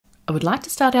I would like to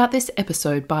start out this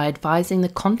episode by advising the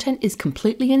content is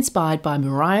completely inspired by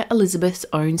Mariah Elizabeth's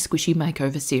own Squishy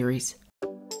Makeover series.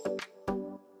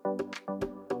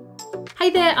 Hey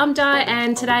there, I'm Di,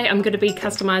 and today I'm going to be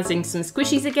customising some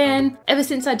squishies again. Ever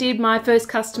since I did my first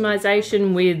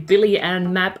customisation with Billy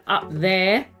and Map up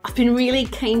there, I've been really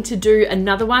keen to do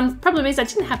another one. Problem is I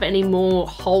didn't have any more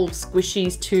whole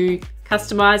squishies to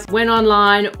customise. Went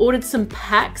online, ordered some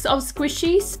packs of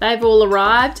squishies. They've all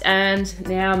arrived and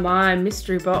now my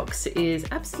mystery box is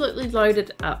absolutely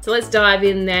loaded up. So let's dive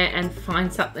in there and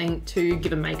find something to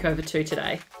give a makeover to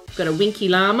today. I've got a Winky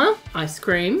Llama, ice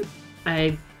cream,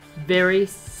 a very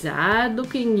sad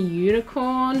looking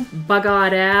unicorn,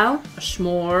 bug-eyed owl, a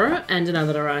s'more and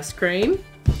another ice cream.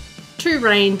 2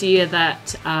 reindeer that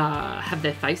have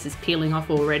their faces peeling off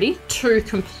already. 2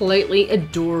 completely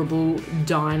adorable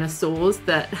dinosaurs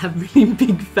that have really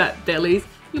big fat bellies.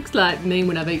 Looks like me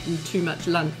when I've eaten too much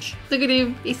lunch. Look at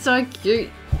him, he's so cute.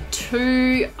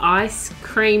 2 ice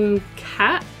cream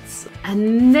cats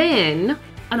and then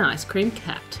an ice cream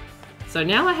cat. So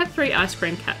now I have 3 ice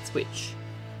cream cats, which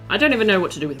I don't even know what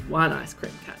to do with 1 ice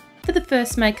cream cat. For the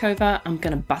first makeover, I'm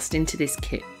gonna bust into this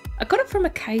kit. I got it from a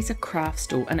Kaiser craft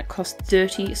store and it cost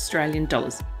 $30 Australian,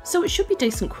 so it should be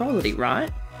decent quality,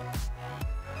 right?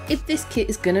 If this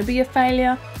kit is going to be a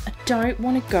failure, I don't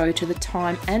want to go to the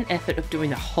time and effort of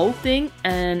doing the whole thing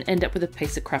and end up with a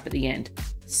piece of crap at the end.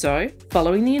 So,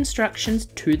 following the instructions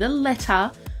to the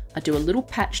letter, I do a little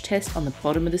patch test on the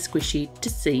bottom of the squishy to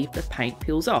see if the paint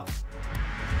peels off.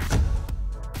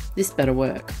 This better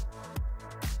work.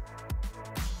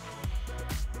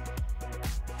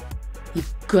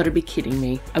 You've got to be kidding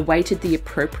me. I waited the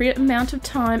appropriate amount of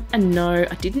time and no,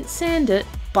 I didn't sand it,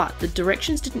 but the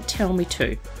directions didn't tell me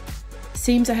to.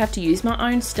 Seems I have to use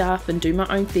my own stuff and do my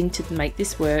own thing to make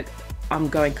this work. I'm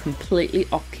going completely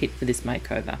off kit for this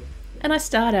makeover. And I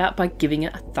start out by giving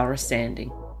it a thorough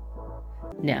sanding.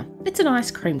 Now, it's an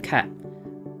ice cream cat.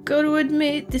 Got to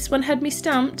admit, this one had me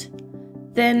stumped.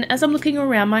 Then, as I'm looking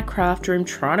around my craft room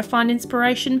trying to find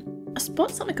inspiration, I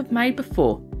spot something I've made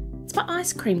before. It's my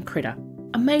ice cream critter.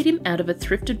 I made him out of a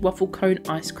thrifted waffle cone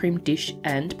ice cream dish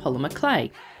and polymer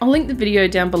clay. I'll link the video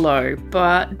down below,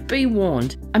 but be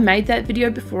warned, I made that video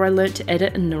before I learnt to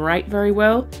edit and narrate very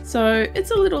well, so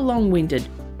it's a little long-winded.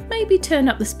 Maybe turn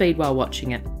up the speed while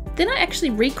watching it. Then I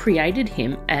actually recreated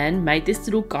him and made this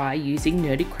little guy using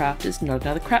Nerdy Crafters Not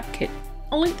Another Crap kit.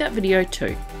 I'll link that video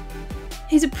too.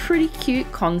 He's a pretty cute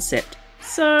concept,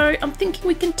 so I'm thinking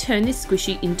we can turn this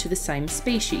squishy into the same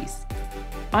species.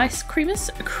 Ice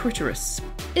Creamus critterus.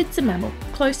 It's a mammal,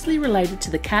 closely related to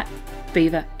the cat,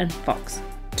 beaver and fox.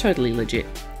 Totally legit.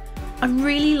 I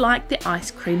really like the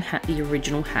ice cream hat the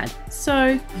original had,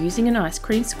 so using an ice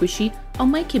cream squishy, I'll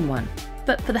make him one.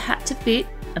 But for the hat to fit,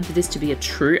 and for this to be a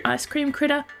true ice cream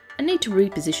critter, I need to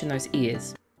reposition those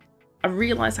ears. I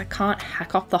realise I can't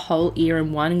hack off the whole ear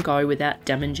in one go without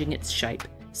damaging its shape,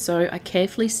 so I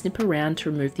carefully snip around to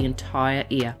remove the entire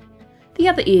ear. The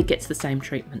other ear gets the same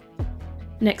treatment.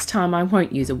 Next time I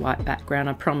won't use a white background,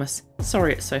 I promise.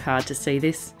 Sorry it's so hard to see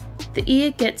this. The ear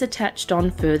gets attached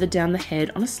on further down the head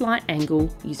on a slight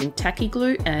angle using tacky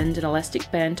glue and an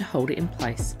elastic band to hold it in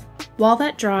place. While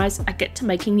that dries, I get to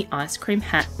making the ice cream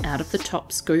hat out of the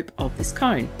top scoop of this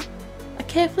cone. I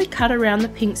carefully cut around the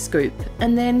pink scoop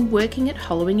and then working at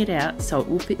hollowing it out so it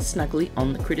will fit snugly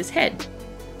on the critter's head.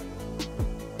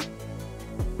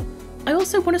 I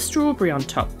also want a strawberry on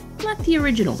top, like the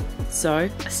original, so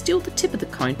I steal the tip of the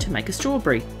cone to make a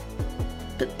strawberry.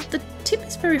 But the tip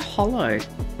is very hollow.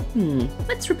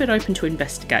 Let's rip it open to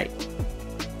investigate.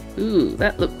 Ooh,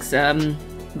 that looks,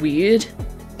 weird.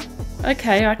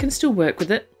 Okay, I can still work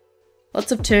with it.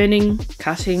 Lots of turning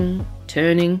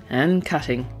and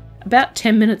cutting. About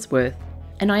 10 minutes worth,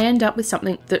 and I end up with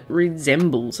something that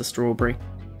resembles a strawberry.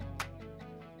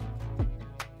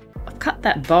 I've cut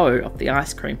that bow off the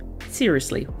ice cream.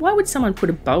 Seriously, why would someone put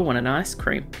a bow on an ice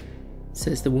cream?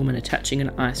 Says the woman attaching an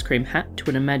ice cream hat to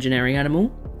an imaginary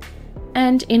animal.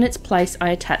 And in its place I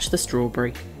attach the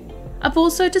strawberry. I've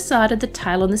also decided the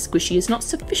tail on the squishy is not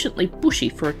sufficiently bushy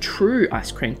for a true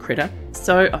ice cream critter,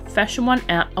 so I've fashioned one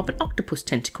out of an octopus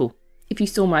tentacle. If you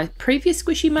saw my previous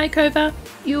squishy makeover,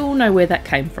 you'll know where that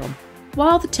came from.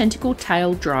 While the tentacle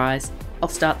tail dries, I'll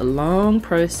start the long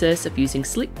process of using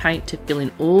slick paint to fill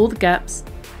in all the gaps,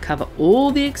 cover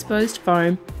all the exposed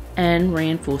foam, and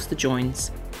reinforce the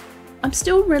joins. I'm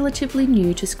still relatively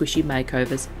new to squishy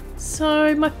makeovers,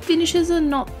 so my finishes are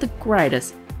not the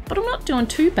greatest, but I'm not doing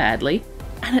too badly,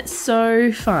 and it's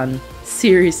so fun.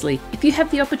 Seriously, if you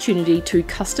have the opportunity to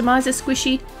customise a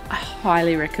squishy, I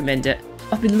highly recommend it.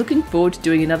 I've been looking forward to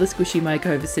doing another squishy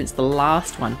makeover since the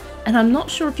last one, And I'm not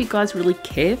sure if you guys really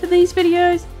care for these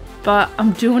videos, but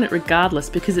I'm doing it regardless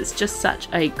because it's just such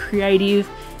a creative,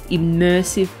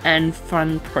 immersive and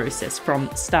fun process from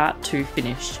start to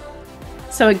finish.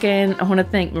 So again, I want to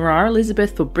thank Mariah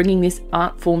Elizabeth for bringing this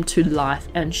art form to life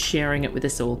and sharing it with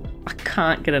us all. I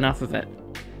can't get enough of it.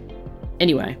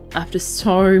 Anyway, after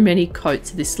so many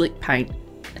coats of this slick paint,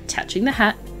 attaching the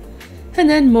hat, and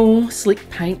then more slick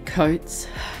paint coats,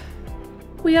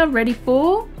 we are ready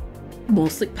for more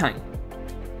slick paint.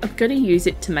 I'm going to use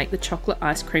it to make the chocolate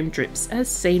ice cream drips as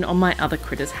seen on my other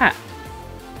critter's hat.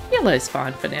 Yellow's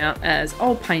fine for now, as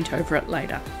I'll paint over it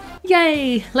later.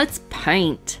 Yay, let's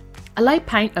paint! I lay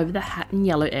paint over the hat and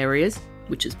yellow areas,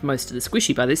 which is most of the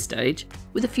squishy by this stage,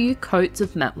 with a few coats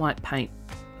of matte white paint.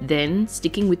 Then,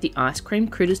 sticking with the ice cream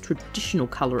critter's traditional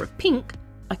colour of pink,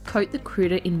 I coat the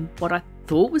critter in what I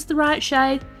thought was the right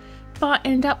shade, but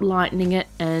end up lightening it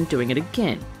and doing it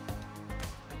again.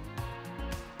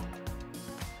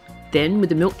 Then, with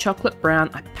the milk chocolate brown,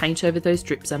 I paint over those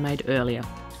drips I made earlier.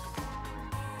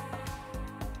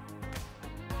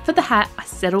 For the hat, I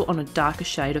settle on a darker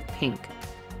shade of pink.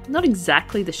 Not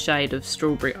exactly the shade of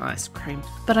strawberry ice cream,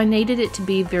 but I needed it to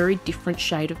be a very different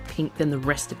shade of pink than the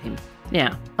rest of him.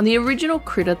 Now, on the original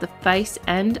critter, the face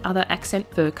and other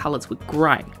accent fur colours were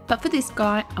grey, but for this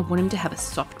guy, I want him to have a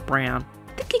soft brown.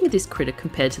 Thinking of this critter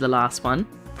compared to the last one,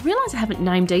 I realise I haven't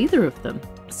named either of them.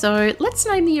 So let's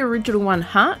name the original one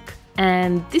Huck,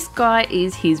 and this guy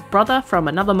is his brother from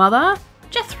another mother,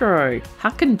 Jethro.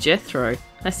 Huck and Jethro.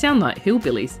 They sound like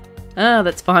hillbillies. Ah,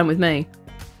 that's fine with me.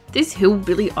 This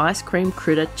hillbilly ice cream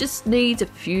critter just needs a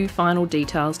few final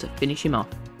details to finish him off.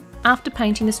 After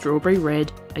painting the strawberry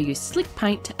red, I use slick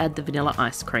paint to add the vanilla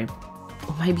ice cream.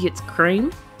 Or maybe it's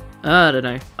cream? I don't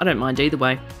know, I don't mind either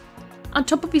way. On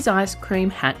top of his ice cream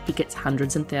hat, he gets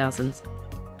hundreds and thousands.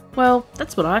 Well,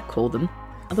 that's what I call them,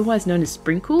 otherwise known as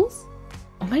sprinkles?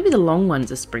 Or maybe the long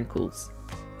ones are sprinkles.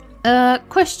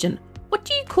 Question, what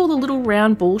do you call the little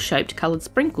round ball-shaped coloured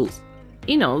sprinkles?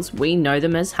 In Oz, we know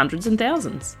them as hundreds and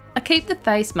thousands. I keep the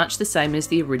face much the same as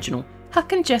the original.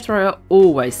 Huck and Jethro are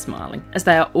always smiling, as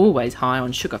they are always high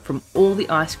on sugar from all the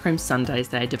ice cream sundaes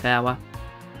they devour.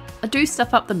 I do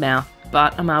stuff up the mouth,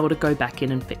 but I'm able to go back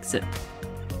in and fix it.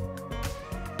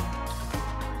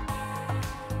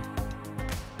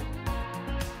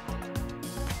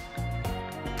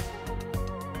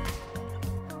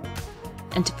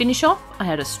 And to finish off, I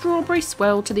add a strawberry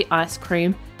swirl to the ice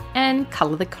cream and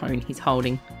colour the cone he's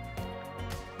holding.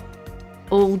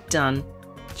 All done.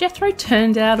 Jethro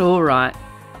turned out alright,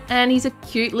 and he's a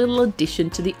cute little addition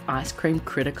to the ice cream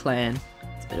critter clan.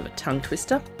 It's a bit of a tongue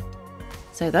twister.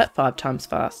 Say that 5 times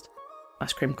fast.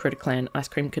 Ice cream critter clan, ice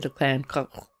cream critter clan.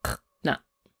 Nah.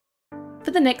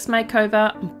 For the next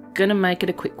makeover, I'm gonna make it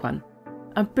a quick one.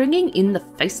 I'm bringing in the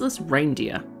faceless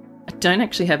reindeer. I don't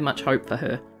actually have much hope for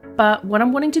her, but what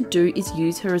I'm wanting to do is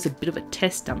use her as a bit of a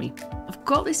test dummy. I've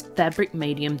got this fabric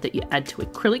medium that you add to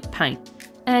acrylic paint,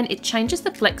 and it changes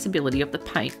the flexibility of the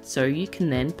paint so you can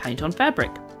then paint on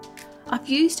fabric. I've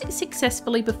used it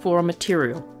successfully before on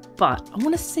material, but I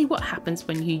want to see what happens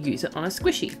when you use it on a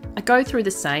squishy. I go through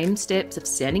the same steps of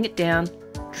sanding it down,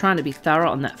 trying to be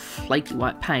thorough on that flaky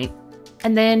white paint,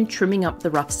 and then trimming up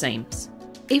the rough seams.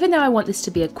 Even though I want this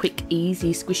to be a quick,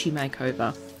 easy squishy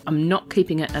makeover, I'm not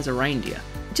keeping it as a reindeer.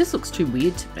 It just looks too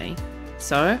weird to me.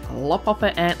 So I lop off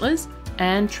her antlers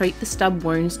and treat the stub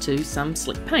wounds to some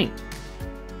slick paint.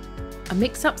 I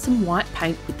mix up some white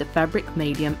paint with the fabric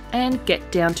medium and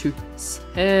get down to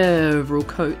several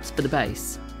coats for the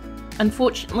base.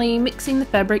 Unfortunately, mixing the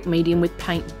fabric medium with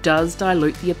paint does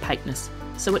dilute the opaqueness,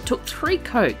 so it took 3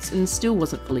 coats and still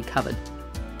wasn't fully covered.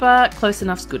 But close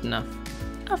enough's good enough.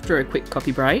 After a quick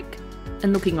coffee break,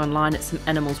 and looking online at some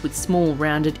animals with small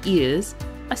rounded ears,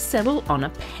 I settle on a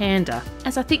panda,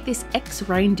 as I think this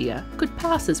ex-reindeer could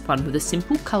pass as one with a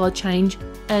simple colour change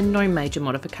and no major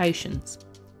modifications.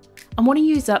 I want to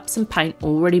use up some paint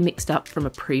already mixed up from a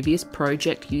previous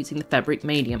project using the fabric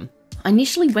medium. I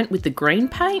initially went with the green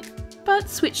paint, but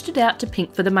switched it out to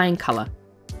pink for the main colour,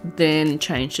 then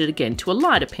changed it again to a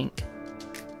lighter pink.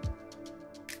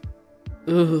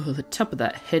 Ugh, the top of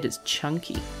that head is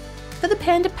chunky. For the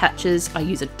panda patches, I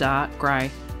use a dark grey.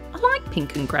 I like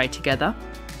pink and grey together,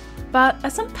 but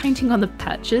as I'm painting on the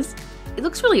patches, it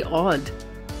looks really odd.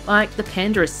 Like the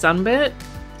panda is sunburnt.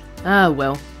 Ah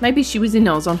well, maybe she was in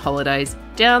Oz on holidays,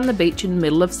 down the beach in the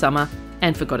middle of summer,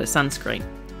 and forgot her sunscreen.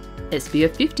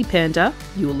 SPF 50 panda,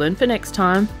 you will learn for next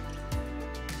time.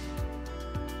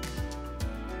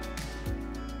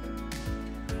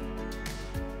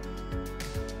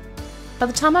 By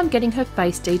the time I'm getting her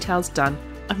face details done,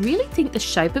 I really think the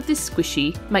shape of this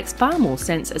squishy makes far more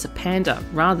sense as a panda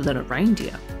rather than a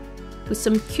reindeer. With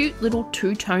some cute little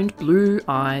two-toned blue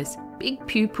eyes, big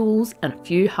pupils and a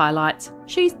few highlights,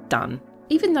 she's done.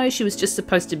 Even though she was just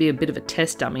supposed to be a bit of a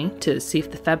test dummy to see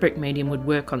if the fabric medium would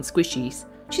work on squishies,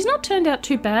 she's not turned out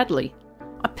too badly.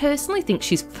 I personally think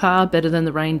she's far better than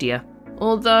the reindeer,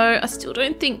 although I still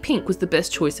don't think pink was the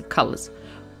best choice of colours,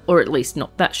 or at least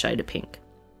not that shade of pink.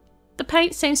 The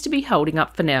paint seems to be holding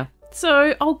up for now,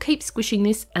 so I'll keep squishing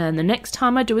this, and the next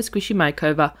time I do a squishy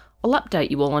makeover, I'll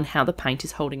update you all on how the paint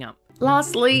is holding up.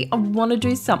 Lastly, I want to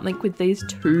do something with these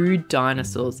two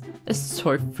dinosaurs. They're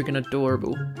so friggin'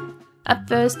 adorable. At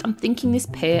first, I'm thinking this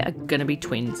pair are gonna be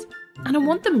twins, and I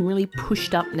want them really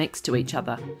pushed up next to each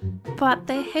other. But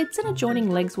their heads and adjoining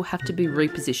legs will have to be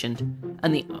repositioned,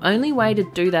 and the only way to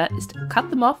do that is to cut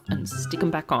them off and stick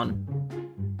them back on.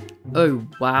 Oh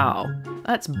wow,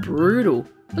 that's brutal.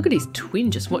 Look at his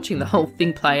twin just watching the whole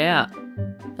thing play out.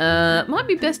 Might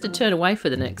be best to turn away for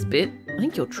the next bit. I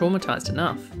think you're traumatised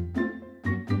enough.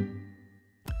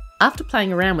 After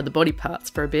playing around with the body parts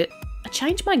for a bit, I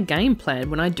change my game plan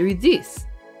when I do this.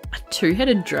 A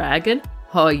two-headed dragon?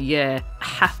 Oh yeah, I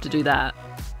have to do that.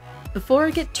 Before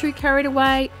I get too carried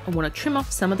away, I want to trim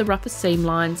off some of the rougher seam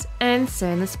lines and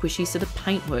sand the squishy so the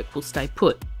paintwork will stay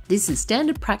put. This is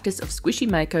standard practice of Squishy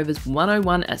Makeovers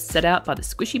 101 as set out by the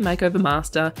Squishy Makeover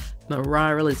Master,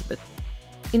 Mariah Elizabeth.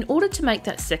 In order to make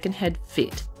that second head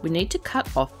fit, we need to cut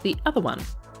off the other one.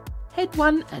 Head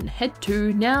 1 and head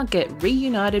 2 now get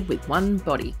reunited with one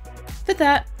body. For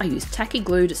that, I use tacky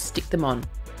glue to stick them on,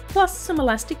 plus some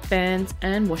elastic bands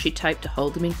and washi tape to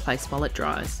hold them in place while it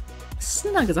dries.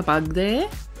 Snug as a bug there.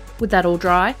 With that all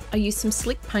dry, I use some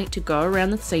slick paint to go around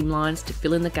the seam lines to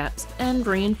fill in the gaps and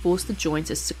reinforce the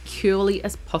joints as securely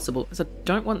as possible, as I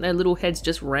don't want their little heads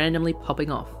just randomly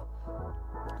popping off.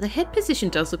 The head position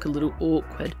does look a little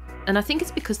awkward, and I think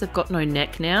it's because they've got no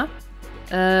neck now.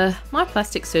 My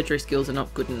plastic surgery skills are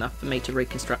not good enough for me to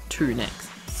reconstruct two necks,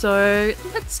 so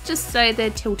let's just say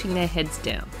they're tilting their heads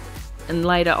down, and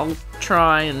later I'll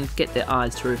try and get their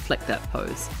eyes to reflect that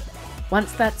pose.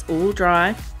 Once that's all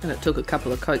dry, and it took a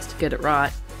couple of coats to get it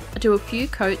right, I do a few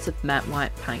coats of matte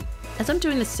white paint. As I'm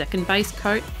doing the second base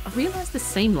coat, I realised the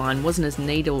seam line wasn't as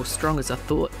neat or strong as I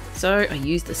thought, so I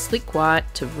used the slick white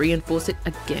to reinforce it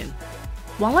again.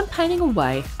 While I'm painting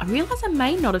away, I realise I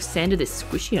may not have sanded this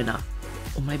squishy enough,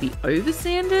 or maybe over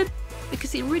sanded,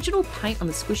 because the original paint on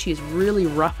the squishy is really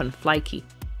rough and flaky,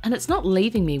 and it's not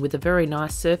leaving me with a very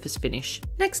nice surface finish.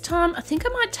 Next time, I think I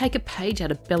might take a page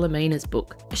out of Bellamina's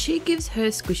book, as she gives her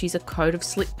squishies a coat of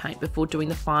slick paint before doing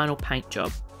the final paint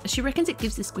job, as she reckons it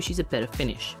gives the squishies a better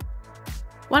finish.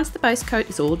 Once the base coat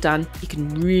is all done, you can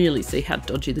really see how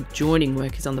dodgy the joining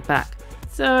work is on the back,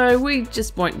 so we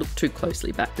just won't look too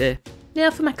closely back there.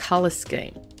 Now for my colour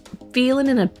scheme. I'm feeling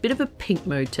in a bit of a pink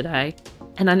mood today,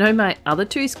 and I know my other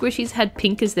two squishies had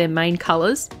pink as their main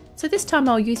colours, so this time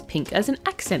I'll use pink as an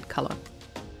accent colour.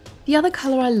 The other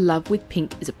colour I love with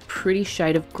pink is a pretty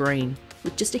shade of green,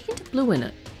 with just a hint of blue in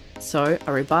it. So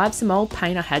I revive some old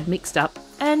paint I had mixed up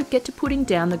and get to putting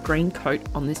down the green coat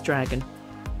on this dragon.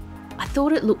 I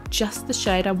thought it looked just the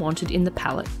shade I wanted in the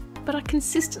palette, but I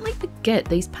consistently forget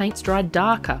these paints dry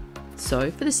darker, so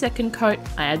for the second coat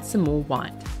I add some more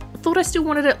white. I thought I still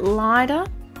wanted it lighter,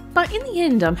 but in the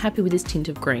end I'm happy with this tint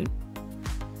of green.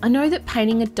 I know that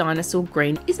painting a dinosaur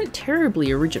green isn't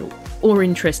terribly original or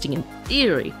interesting in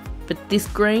theory, but this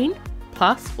green,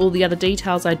 plus all the other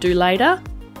details I do later,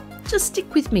 just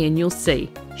stick with me and you'll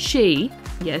see. She,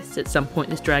 yes, at some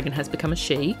point this dragon has become a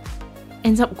she,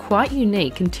 ends up quite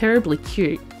unique and terribly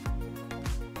cute.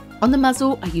 On the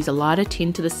muzzle, I use a lighter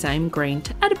tint to the same green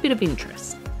to add a bit of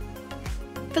interest.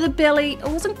 For the belly, I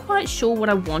wasn't quite sure what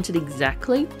I wanted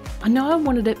exactly. I know I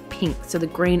wanted it pink so the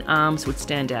green arms would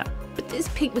stand out, but this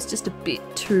pink was just a bit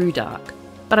too dark.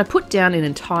 But I put down an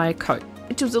entire coat,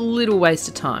 which was a little waste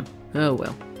of time. Oh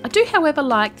well. I do however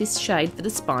like this shade for the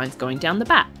spines going down the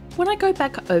back. When I go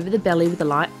back over the belly with a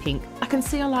light pink, I can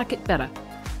see I like it better,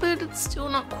 but it's still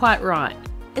not quite right.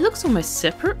 It looks almost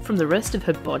separate from the rest of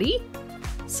her body.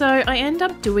 So I end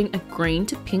up doing a green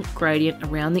to pink gradient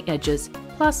around the edges,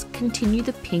 plus continue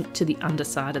the pink to the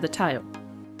underside of the tail.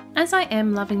 As I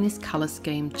am loving this colour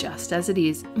scheme just as it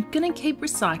is, I'm going to keep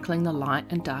recycling the light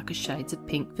and darker shades of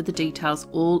pink for the details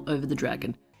all over the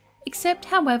dragon, except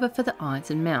however for the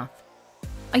eyes and mouth.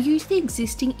 I used the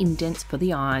existing indents for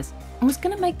the eyes and was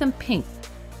going to make them pink,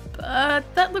 but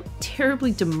that looked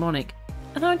terribly demonic,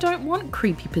 and I don't want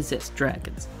creepy possessed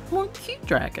dragons, I want cute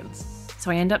dragons.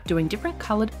 So I end up doing different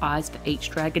coloured eyes for each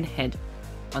dragon head.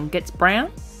 One gets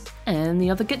brown and the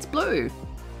other gets blue.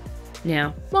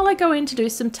 Now, while I go in to do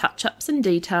some touch-ups and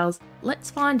details, let's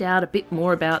find out a bit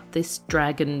more about this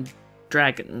dragons.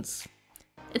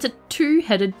 It's a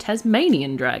two-headed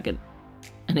Tasmanian dragon.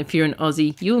 And if you're an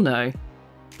Aussie, you'll know.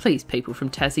 Please, people from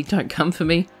Tassie, don't come for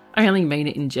me. I only mean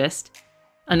it in jest.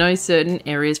 I know certain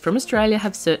areas from Australia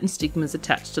have certain stigmas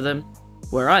attached to them.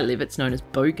 Where I live, it's known as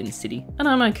Bogan City, and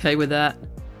I'm okay with that.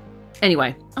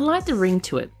 Anyway, I like the ring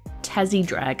to it. Tassie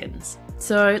dragons.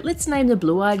 So let's name the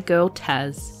blue-eyed girl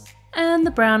Taz, and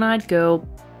the brown-eyed girl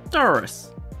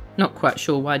Doris. Not quite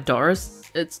sure why Doris,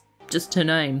 it's just her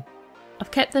name.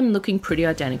 I've kept them looking pretty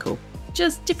identical,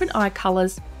 just different eye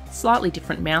colours, slightly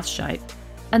different mouth shape,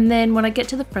 and then when I get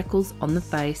to the freckles on the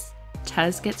face,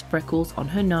 Taz gets freckles on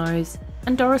her nose,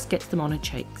 and Doris gets them on her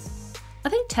cheeks. I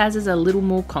think Taz is a little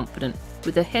more confident,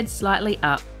 with her head slightly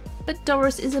up, but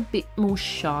Doris is a bit more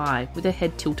shy, with her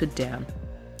head tilted down.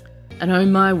 And oh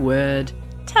my word,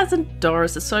 Taz and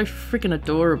Doris are so freaking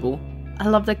adorable. I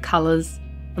love their colours.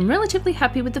 I'm relatively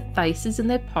happy with the faces and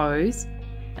their pose,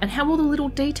 and how all the little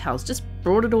details just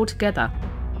brought it all together.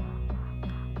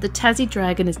 The Tassie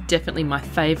Dragon is definitely my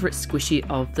favourite squishy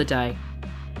of the day.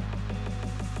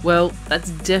 Well, that's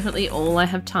definitely all I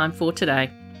have time for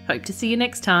today. Hope to see you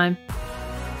next time.